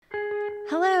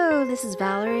Hello, this is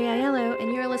Valerie Aiello,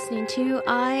 and you're listening to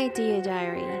Idea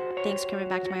Diary. Thanks for coming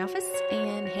back to my office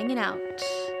and hanging out.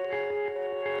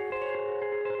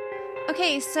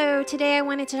 Okay, so today I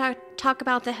wanted to talk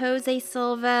about the Jose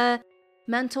Silva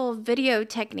mental video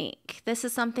technique. This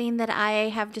is something that I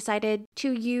have decided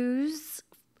to use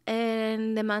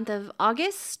in the month of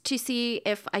August to see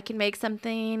if I can make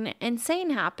something insane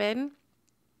happen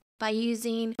by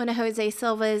using one of Jose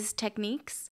Silva's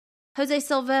techniques. Jose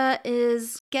Silva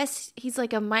he's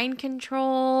like a mind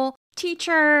control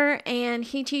teacher, and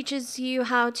he teaches you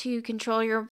how to control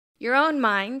your own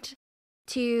mind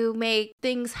to make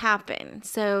things happen.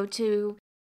 So to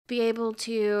be able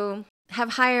to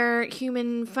have higher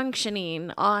human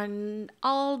functioning on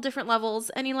all different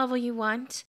levels, any level you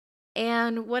want.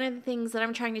 And one of the things that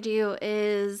I'm trying to do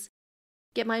is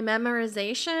get my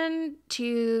memorization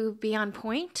to be on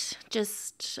point.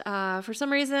 Just for some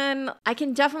reason, I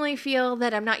can definitely feel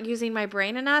that I'm not using my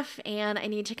brain enough, and I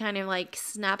need to kind of like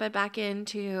snap it back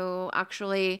into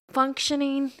actually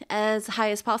functioning as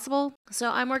high as possible.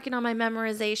 So I'm working on my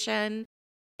memorization,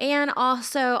 and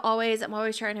also I'm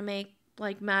always trying to make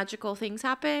like magical things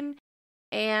happen.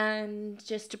 And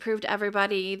just to prove to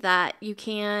everybody that you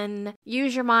can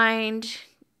use your mind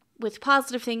with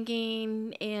positive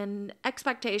thinking and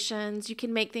expectations, you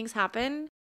can make things happen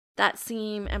that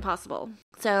seem impossible.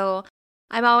 So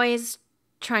I'm always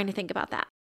trying to think about that.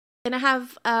 And I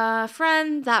have a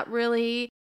friend that really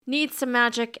needs some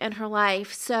magic in her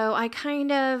life. So I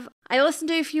listened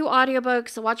to a few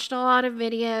audiobooks, I watched a lot of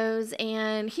videos,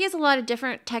 and he has a lot of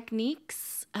different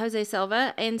techniques, Jose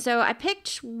Silva. And so I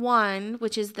picked one,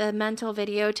 which is the mental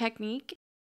video technique.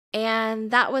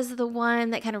 And that was the one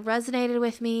that kind of resonated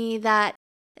with me. That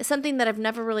is something that I've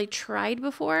never really tried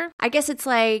before. I guess it's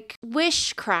like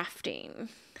wish crafting.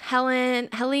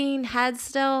 Helene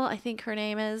Hadstill, I think her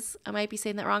name is. I might be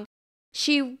saying that wrong.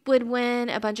 She would win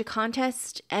a bunch of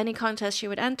contests. Any contest she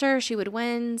would enter, she would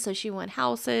win. So she won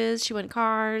houses, she won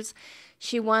cars.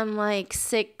 She won like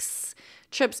 6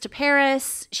 trips to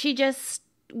Paris. She just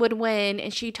would win.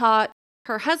 And she taught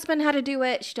her husband how to do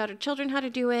it. She taught her children how to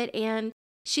do it. And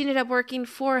she ended up working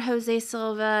for Jose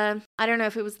Silva. I don't know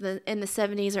if it was in the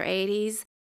 70s or 80s.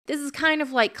 This is kind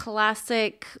of like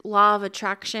classic law of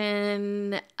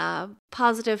attraction,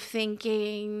 positive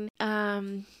thinking,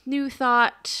 new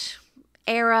thought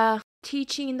era,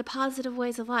 teaching the positive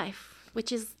ways of life,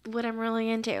 which is what I'm really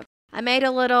into. I made a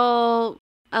little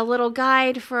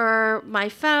guide for my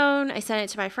phone. I sent it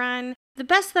to my friend. The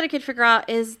best that I could figure out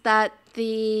is that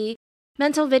the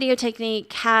mental video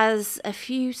technique has a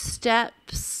few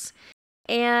steps,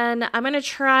 and I'm going to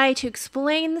try to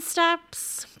explain the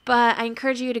steps, but I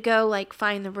encourage you to go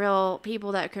find the real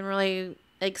people that can really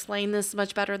explain this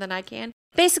much better than I can.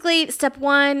 Basically, step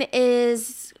 1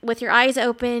 is with your eyes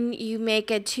open, you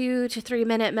make a 2 to 3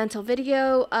 minute mental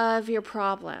video of your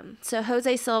problem. So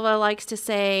Jose Silva likes to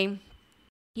say,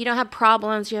 you don't have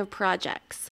problems, you have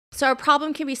projects. So a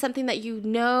problem can be something that you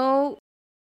know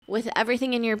with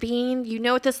everything in your being, you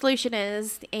know what the solution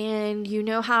is, and you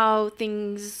know how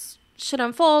things should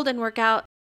unfold and work out.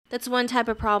 That's one type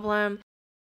of problem.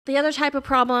 The other type of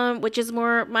problem, which is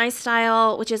more my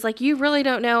style, which is like you really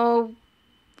don't know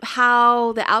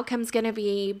how the outcome's going to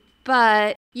be,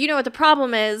 but you know what the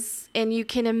problem is, and you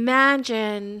can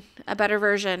imagine a better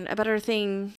version, a better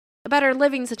thing, a better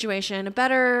living situation, a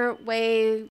better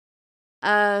way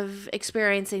of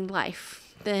experiencing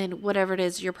life than whatever it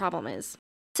is your problem is.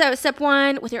 So step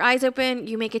 1, with your eyes open,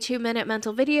 you make a 2-minute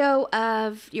mental video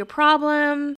of your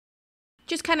problem.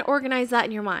 Just kind of organize that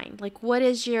in your mind. Like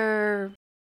what's the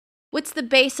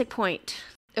basic point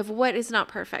of what is not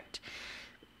perfect?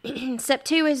 Step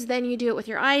 2 is then you do it with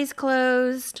your eyes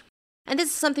closed. And this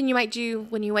is something you might do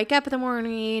when you wake up in the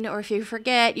morning, or if you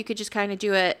forget, you could just kind of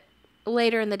do it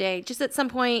later in the day. Just at some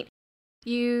point,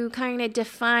 you kind of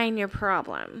define your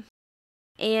problem.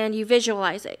 And you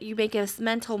visualize it. You make a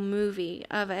mental movie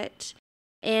of it.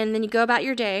 And then you go about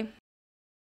your day.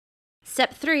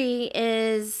 Step 3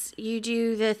 is you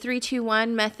do the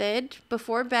 3-2-1 method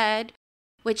before bed,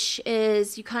 which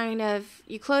is you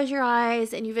close your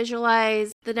eyes and you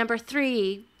visualize the number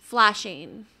 3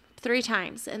 flashing 3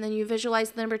 times. And then you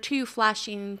visualize the number 2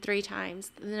 flashing 3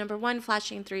 times. The number 1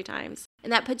 flashing 3 times.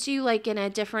 And that puts you in a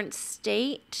different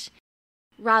state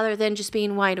rather than just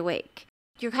being wide awake.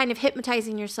 You're kind of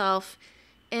hypnotizing yourself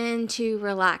into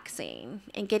relaxing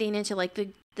and getting into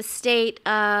the state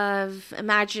of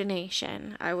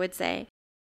imagination, I would say.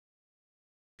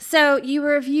 So you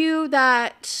review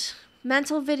that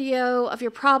mental video of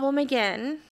your problem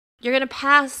again. You're going to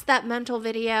pass that mental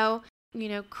video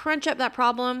crunch up that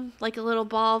problem like a little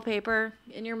ball of paper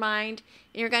in your mind,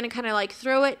 and you're going to kind of like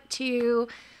throw it to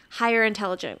higher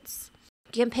intelligence.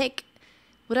 You can pick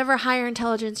whatever higher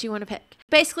intelligence you want to pick.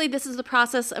 Basically, this is the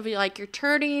process of like you're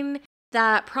turning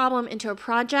that problem into a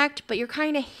project, but you're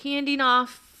kind of handing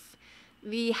off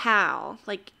the how.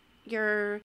 Like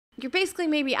you're basically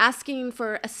maybe asking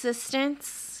for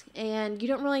assistance, and you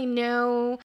don't really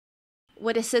know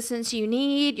what assistance you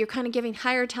need. You're kind of giving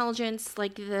higher intelligence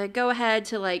like the go ahead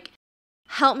to like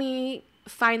help me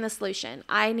find the solution.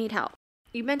 I need help.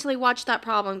 You mentally watch that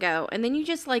problem go, and then you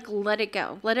just like let it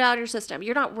go. Let it out of your system.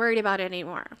 You're not worried about it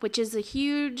anymore, which is a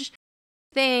huge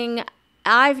thing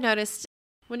I've noticed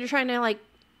when you're trying to like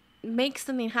make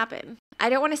something happen. I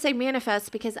don't want to say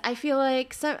manifest because I feel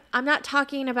like I'm not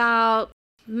talking about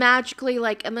magically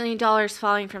like $1 million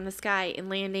falling from the sky and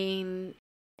landing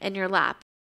in your lap.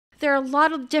 There are a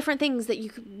lot of different things that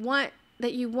you want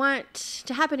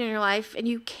to happen in your life, and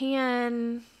you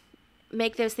can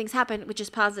make those things happen, which is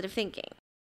positive thinking.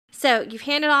 So you've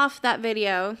handed off that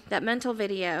video, that mental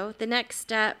video. The next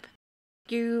step,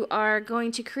 you are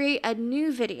going to create a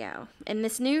new video. And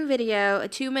this new video, a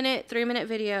 2-minute, 3-minute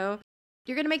video,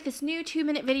 you're going to make this new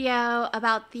 2-minute video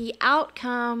about the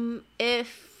outcome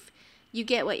if you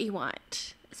get what you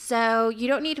want. So you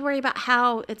don't need to worry about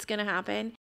how it's going to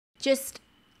happen. Just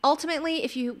ultimately,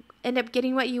 if you end up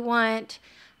getting what you want,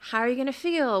 how are you going to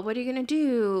feel? What are you going to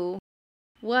do?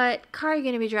 What car are you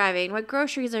going to be driving? What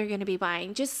groceries are you going to be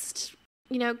buying? Just,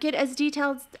 get as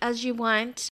detailed as you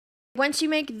want. Once you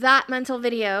make that mental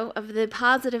video of the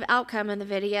positive outcome in the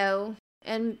video,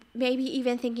 and maybe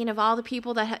even thinking of all the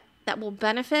people that will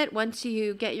benefit once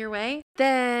you get your way,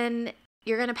 then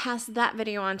you're going to pass that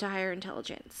video on to higher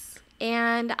intelligence.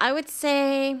 And I would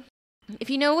say,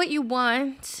 if you know what you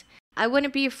want, I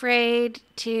wouldn't be afraid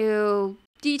to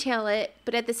detail it,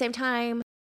 but at the same time,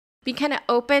 be kind of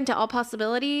open to all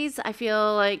possibilities, I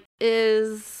feel like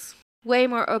is way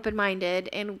more open-minded,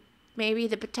 and maybe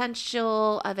the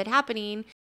potential of it happening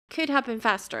could happen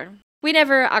faster. We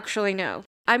never actually know.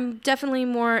 I'm definitely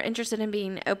more interested in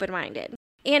being open-minded.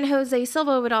 And Jose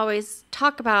Silva would always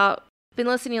talk about, been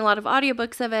listening to a lot of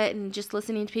audiobooks of it and just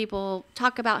listening to people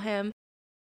talk about him.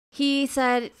 He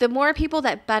said the more people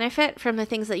that benefit from the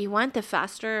things that you want, the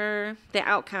faster the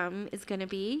outcome is going to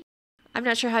be. I'm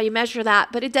not sure how you measure that,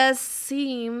 but it does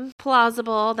seem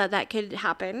plausible that could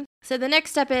happen. So the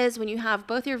next step is when you have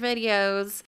both your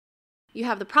videos, you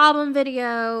have the problem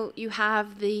video, you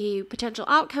have the potential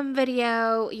outcome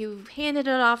video, you've handed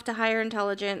it off to higher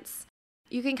intelligence.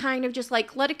 You can kind of just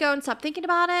like let it go and stop thinking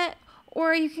about it,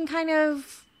 or you can kind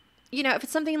of, if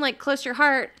it's something like close to your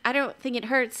heart, I don't think it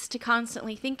hurts to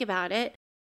constantly think about it.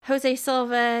 Jose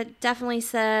Silva definitely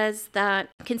says that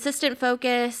consistent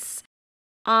focus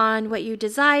on what you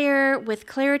desire with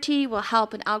clarity will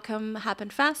help an outcome happen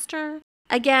faster.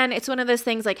 Again, it's one of those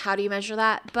things like, how do you measure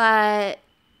that? But,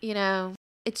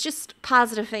 it's just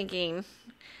positive thinking.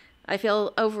 I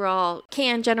feel overall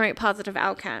can generate positive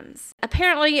outcomes.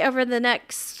 Apparently, over the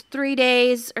next 3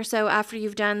 days or so after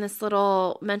you've done this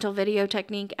little mental video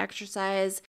technique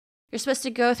exercise, you're supposed to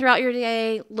go throughout your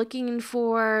day looking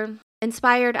for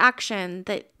inspired action,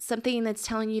 something that's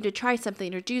telling you to try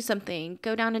something or do something,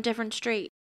 go down a different street,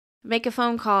 make a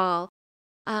phone call,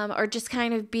 or just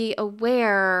kind of be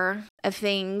aware of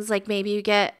things. Like maybe you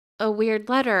get a weird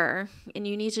letter and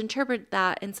you need to interpret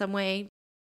that in some way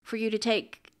for you to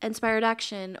take inspired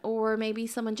action. Or maybe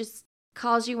someone just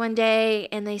calls you one day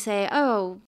and they say,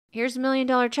 oh, here's $1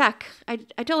 million check. I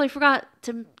totally forgot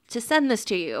to send this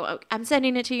to you. I'm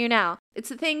sending it to you now. It's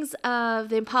the things of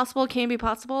the impossible can be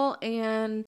possible,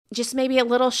 and just maybe a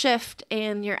little shift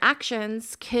in your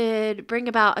actions could bring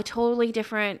about a totally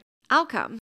different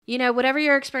outcome. Whatever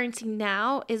you're experiencing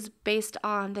now is based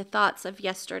on the thoughts of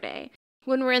yesterday.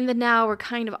 When we're in the now, we're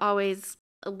kind of always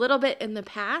a little bit in the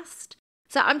past.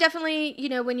 So I'm definitely,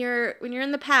 when you're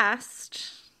in the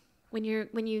past, when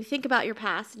you think about your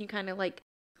past and you kind of like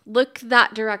look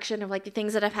that direction of like the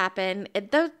things that have happened,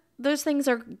 those things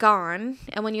are gone.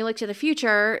 And when you look to the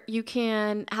future, you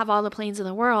can have all the plans in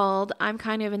the world. I'm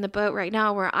kind of in the boat right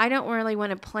now where I don't really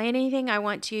want to plan anything. I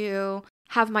want to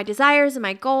have my desires and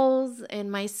my goals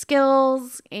and my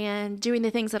skills and doing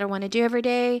the things that I want to do every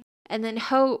day, and then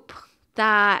hope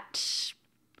that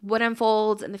what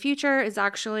unfolds in the future is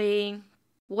actually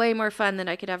way more fun than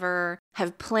I could ever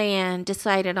have planned,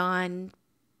 decided on,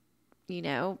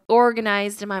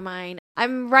 organized in my mind.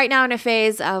 I'm right now in a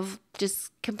phase of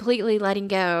just completely letting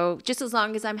go, just as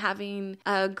long as I'm having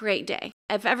a great day.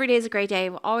 If every day is a great day,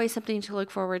 always something to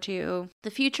look forward to.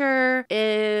 The future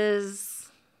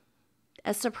is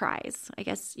a surprise, I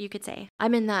guess you could say.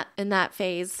 I'm in that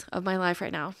phase of my life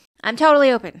right now. I'm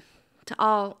totally open to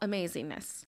all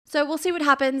amazingness. So we'll see what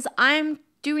happens. I'm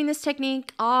doing this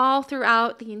technique all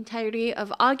throughout the entirety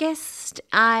of August.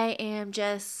 I am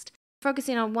just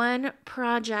focusing on one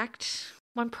project,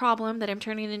 one problem that I'm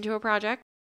turning into a project.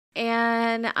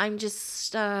 And I'm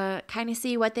just kind of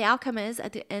see what the outcome is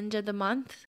at the end of the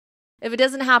month. If it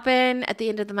doesn't happen at the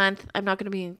end of the month, I'm not going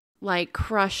to be like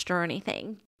crushed or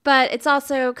anything. But it's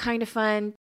also kind of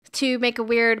fun to make a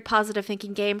weird positive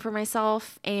thinking game for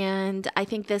myself. And I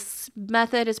think this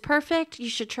method is perfect. You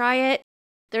should try it.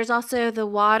 There's also the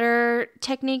water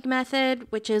technique method,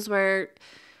 which is where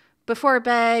before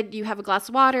bed, you have a glass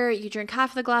of water, you drink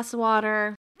half the glass of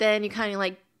water, then you kind of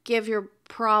like give your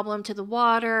problem to the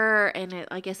water and it,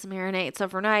 I guess, marinates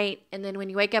overnight. And then when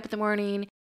you wake up in the morning,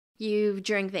 you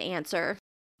drink the answer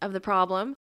of the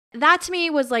problem. That to me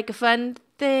was like a fun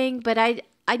thing, but I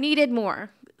needed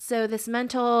more. So this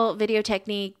mental video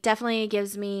technique definitely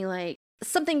gives me like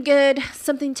something good,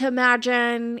 something to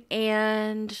imagine,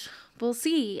 and we'll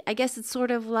see. I guess it's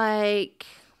sort of like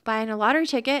buying a lottery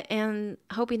ticket and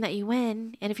hoping that you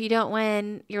win. And if you don't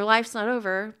win, your life's not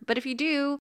over. But if you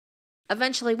do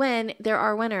eventually win, there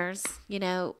are winners.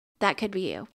 That could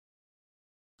be you.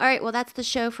 All right, well, that's the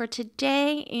show for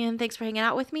today. And thanks for hanging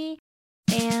out with me.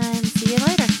 And see you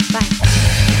later.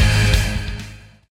 Bye.